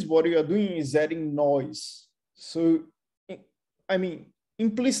guarantees, what you are doing is adding noise. So, I mean,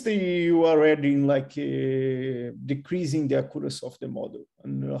 implicitly, you are adding like decreasing the accuracy of the model.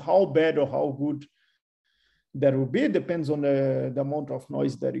 And how bad or how good that will be depends on the amount of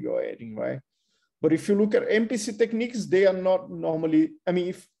noise that you are adding, right? But if you look at MPC techniques, they are not normally, I mean,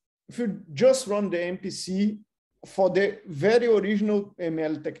 if you just run the MPC for the very original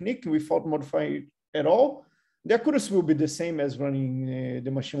ML technique without modifying it at all, the accuracy will be the same as running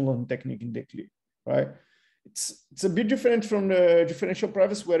the machine learning technique in the CLI, right? It's a bit different from the differential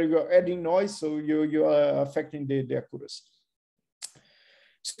privacy where you're adding noise, so you are affecting the accuracy.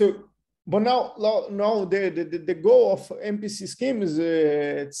 So, but now the goal of MPC scheme is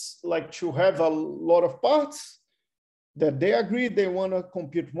it's like to have a lot of parts that they agree they want to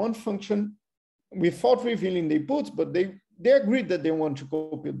compute one function without revealing the inputs, but they agree that they want to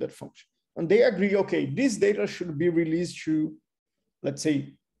compute that function. and they agree, okay, this data should be released to, let's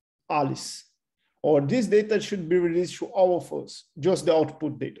say, Alice, or this data should be released to all of us, just the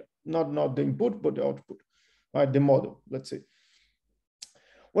output data, not the input, but the output, right? The model, let's say.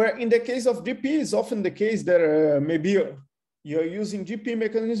 Where in the case of GP, it's often the case that maybe you're using GP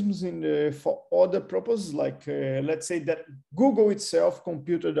mechanisms for other purposes, like let's say that Google itself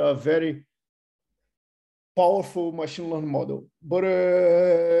computed a very powerful machine learning model, but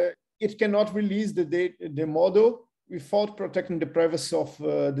it cannot release the model without protecting the privacy of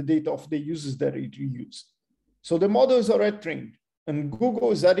the data of the users that it used. So the model is already trained, and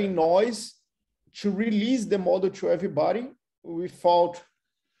Google is adding noise to release the model to everybody without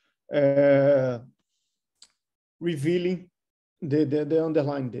revealing the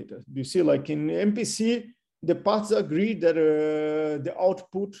underlying data. You see, like in MPC, the parts agree that the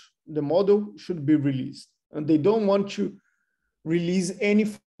output, the model should be released, and they don't want to release any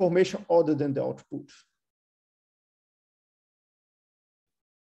information other than the output.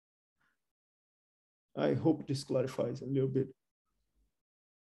 I hope this clarifies a little bit.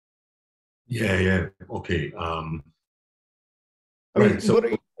 Yeah. Okay. Right. So,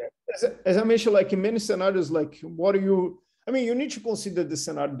 but as I mentioned, like in many scenarios, like what do you? I mean, you need to consider the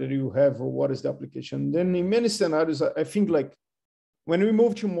scenario that you have, or what is the application. Then in many scenarios, I think like when we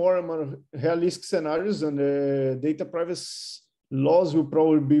move to more and more realistic scenarios, and the data privacy laws will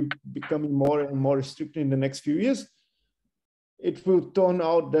probably be becoming more and more strict in the next few years, it will turn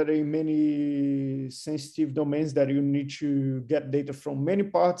out that in many sensitive domains that you need to get data from many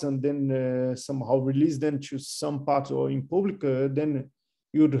parts and then somehow release them to some parts or in public, then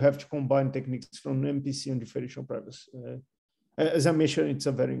you would have to combine techniques from MPC and differential privacy. As I mentioned, it's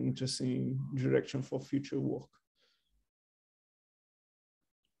a very interesting direction for future work.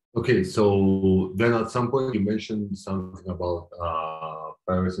 Okay, so then at some point you mentioned something about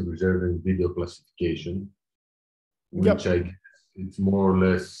privacy preserving video classification, which I guess it's more or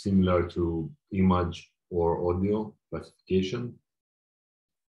less similar to image or audio classification.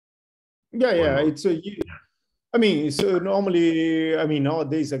 Yeah. It's a. I mean, so normally, I mean,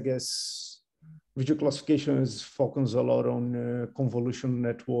 nowadays, I guess video classification is focused a lot on convolutional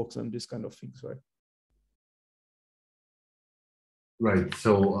networks and this kind of things, right? Right.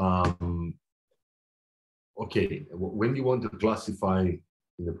 So, okay, when you want to classify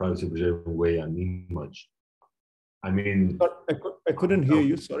in a privacy preserving way an image, I mean, I couldn't hear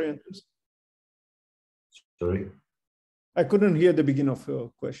you. Sorry, Andres. Sorry? I couldn't hear the beginning of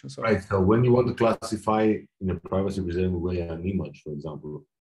your question. Sorry. Right. So when you want to classify in a privacy preserving way an image, for example,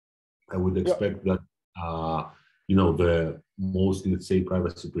 I would expect that you know, the most, let's say,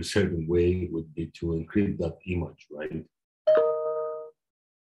 privacy preserving way would be to encrypt that image, right?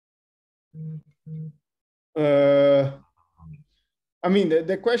 I mean,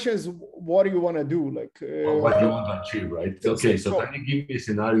 the question is, what do you want to do? Like, what do you want to achieve, right? Okay, so can you give me a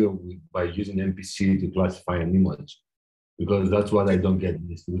scenario by using MPC to classify an image? Because that's what I don't get.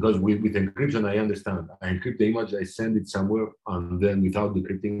 Because with encryption, I understand. I encrypt the image, I send it somewhere, and then without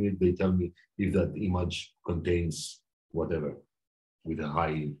decrypting it, they tell me if that image contains whatever with a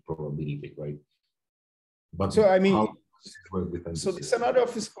high probability, right? But so I mean, so the scenario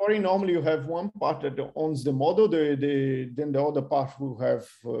of scoring, normally you have one part that owns the model, then the other part will have,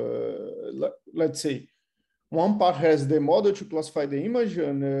 let's say, one part has the model to classify the image,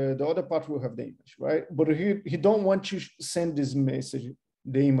 and the other part will have the image, right? But he don't want to send this message,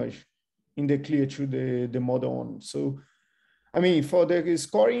 the image, in the clear to the model on. So, I mean, for the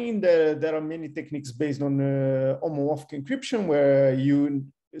scoring, there are many techniques based on homomorphic encryption, where you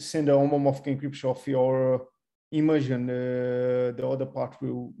send a homomorphic encryption of your image, and the other part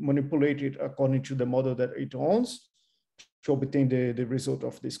will manipulate it according to the model that it owns to obtain the result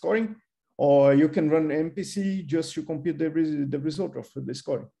of the scoring. Or you can run MPC just to compute the result of the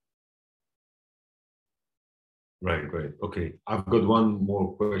scoring. Right. Okay. I've got one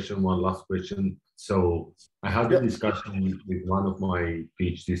more question, one last question. So I had a discussion with one of my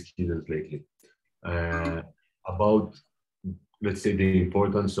PhD students lately about, let's say, the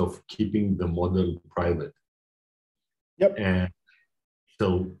importance of keeping the model private. And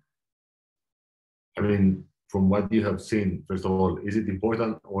so, I mean, from what you have seen, first of all, is it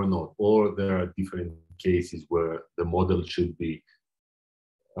important or not? Or there are different cases where the model should be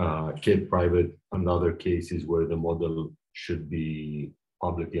kept private, and other cases where the model should be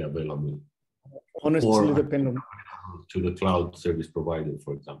publicly available? Honestly, depend on to the cloud service provider,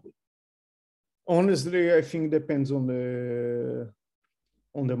 for example. Honestly, I think depends on the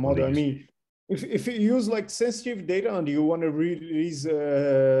model. I mean, if you use like sensitive data and you want to release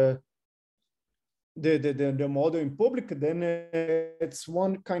the model in public, then it's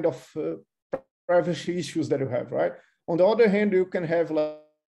one kind of privacy issues that you have, right? On the other hand, you can have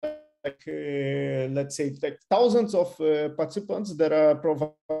let's say like thousands of participants that are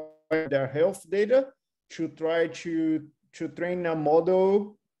providing their health data to try to train a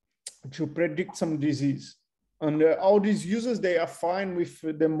model to predict some disease. And all these users, they are fine with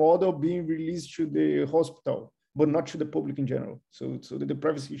the model being released to the hospital, but not to the public in general. So the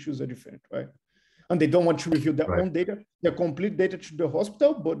privacy issues are different, right? And they don't want to reveal their own data, their complete data to the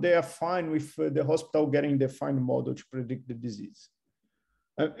hospital, but they are fine with the hospital getting the fine model to predict the disease.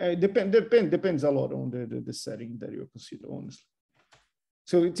 Depends a lot on the setting that you consider, honestly.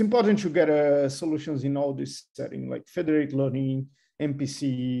 So it's important to get solutions in all this setting, like federated learning,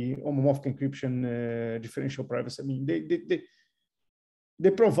 MPC, homomorphic encryption, differential privacy. I mean,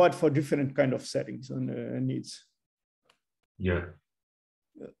 they provide for different kind of settings and needs. Yeah.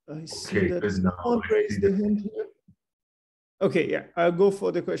 I see that someone raised the hand here. Okay, yeah, I'll go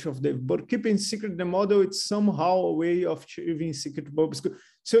for the question of Dave. But keeping secret the model, it's somehow a way of achieving secret bubbles.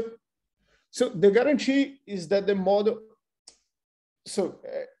 So the guarantee is that the model. So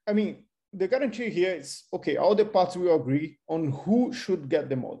I mean, the guarantee here is okay. All the parts will agree on who should get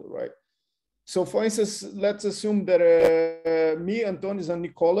the model, right? So, for instance, let's assume that me, Antonis, and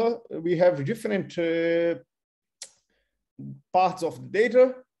Nicola, we have different parts of the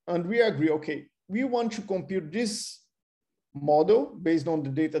data, and we agree, okay, we want to compute this model based on the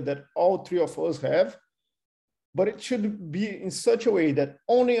data that all three of us have, but it should be in such a way that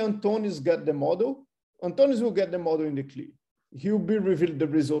only Antonis get the model. Antonis will get the model in the clear. He will be revealed the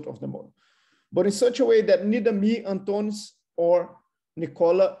result of the model, but in such a way that neither me, Antonis, or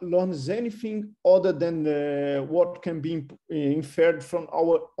Nicola learns anything other than what can be inferred from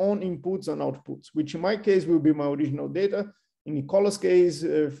our own inputs and outputs, which in my case will be my original data. In Nicola's case,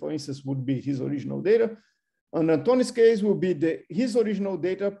 for instance, would be his original data. And Antonis' case will be his original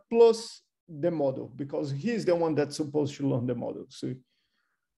data plus the model, because he's the one that's supposed to learn the model. So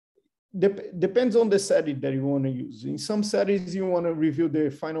depends on the setting that you want to use. In some settings, you want to review the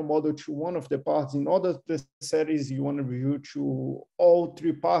final model to one of the parts. In other settings, you want to review to all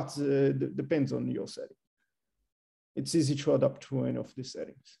three parts. Depends on your setting. It's easy to adapt to any of the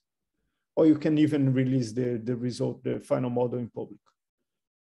settings. Or you can even release the result, the final model in public.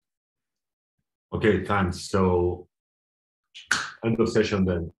 Okay, thanks. So end of session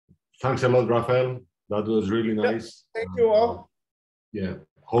then. Thanks a lot, Rafael. That was really nice. Yeah, thank you all. Yeah.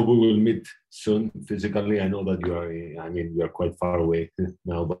 Hope we will meet soon physically. I know that you are quite far away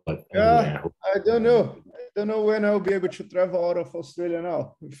now, but yeah, I don't know. I don't know when I'll be able to travel out of Australia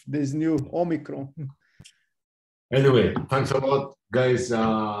now with this new Omicron. Anyway, thanks a lot, guys.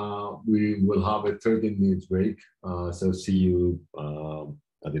 We will have a 30-minute break. So see you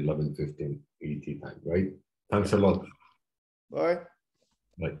at 11:15 ET time, right? Thanks a lot. Bye.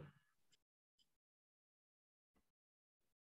 Bye.